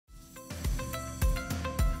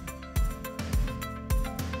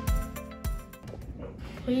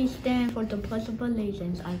Please stand for the Pledge of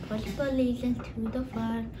Allegiance. I pledge allegiance to the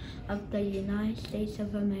flag of the United States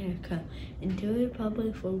of America and to the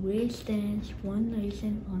republic for which it stands, one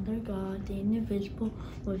nation, under God, indivisible,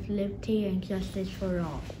 with liberty and justice for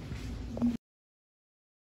all.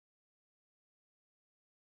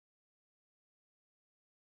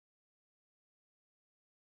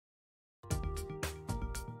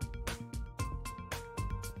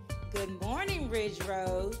 Good morning, Ridge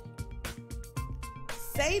Road.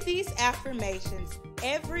 Say these affirmations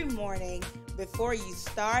every morning before you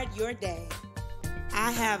start your day.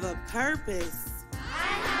 I have a purpose. I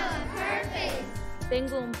have a purpose.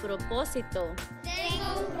 Tengo un propósito.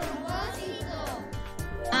 Tengo un propósito.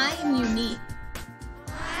 I am unique.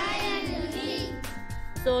 I am unique.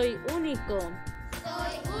 Soy único.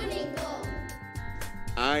 Soy único.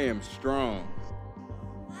 I am strong.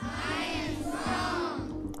 I am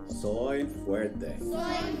strong. Soy fuerte.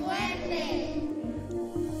 Soy fuerte.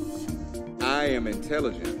 I am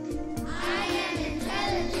intelligent. I am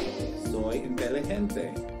intelligent. Soy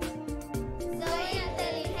inteligente. Soy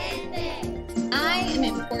inteligente. I am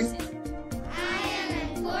important. I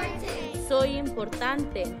am important. Soy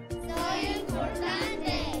importante. Soy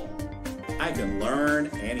importante. I can learn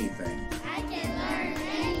anything. I can learn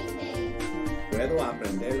anything. Puedo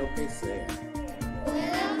aprender lo que sea.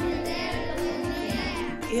 Puedo aprender lo que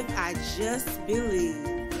sea. If I just believe.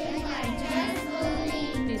 If I just believe.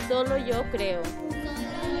 Si solo yo creo.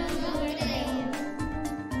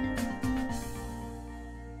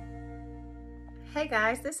 Hey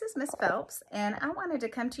guys, this is Miss Phelps, and I wanted to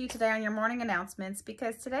come to you today on your morning announcements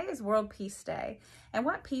because today is World Peace Day. And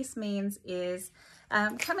what peace means is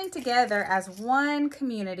coming together as one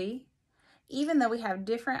community, even though we have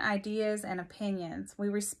different ideas and opinions. We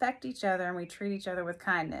respect each other and we treat each other with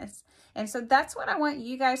kindness. And so that's what I want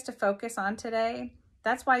you guys to focus on today.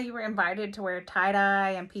 That's why you were invited to wear tie-dye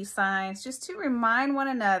and peace signs, just to remind one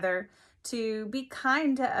another to be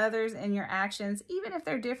kind to others in your actions, even if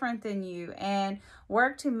they're different than you, and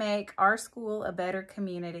work to make our school a better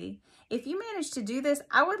community. If you manage to do this,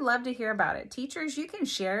 I would love to hear about it. Teachers, you can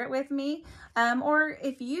share it with me, or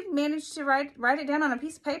if you manage to write it down on a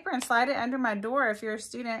piece of paper and slide it under my door if you're a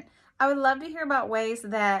student, I would love to hear about ways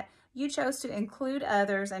that you chose to include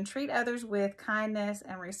others and treat others with kindness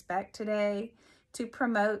and respect today to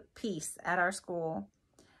promote peace at our school.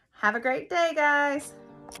 Have a great day, guys.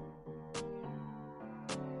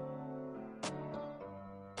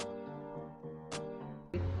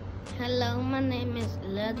 Hello, my name is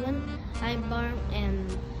Ludwin. I'm born in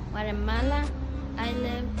Guatemala. I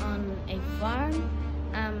live on a farm.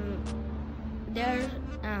 There's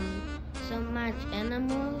so much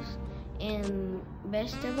animals and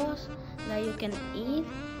vegetables that you can eat.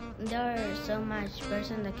 There are so much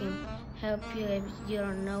person that can help you if you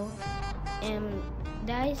don't know. And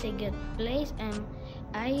that is a good place. And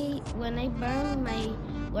when I born, my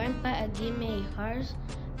grandpa gave me a horse,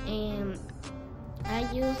 and I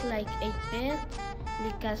use like a pet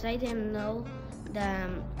because I didn't know that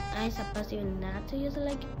I'm supposed to not to use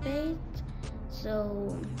like a pet.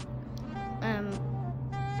 So and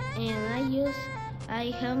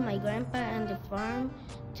I help my grandpa and the farm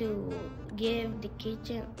to give the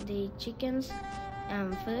chickens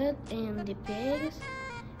food and the pigs.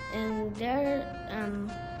 And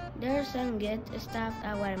there's some good stuff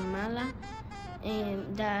at Guatemala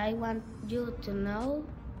and that I want you to know.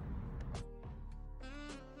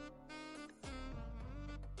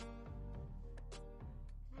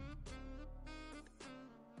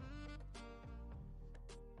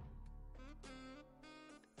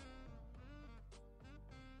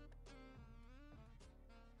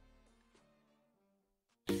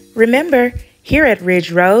 Remember, here at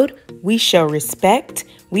Ridge Road, we show respect,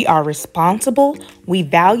 we are responsible, we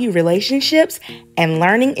value relationships, and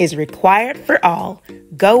learning is required for all.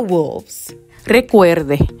 Go Wolves!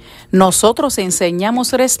 Recuerde, nosotros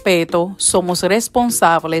enseñamos respeto, somos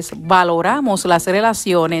responsables, valoramos las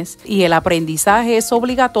relaciones y el aprendizaje es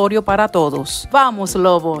obligatorio para todos. ¡Vamos,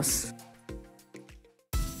 Lobos!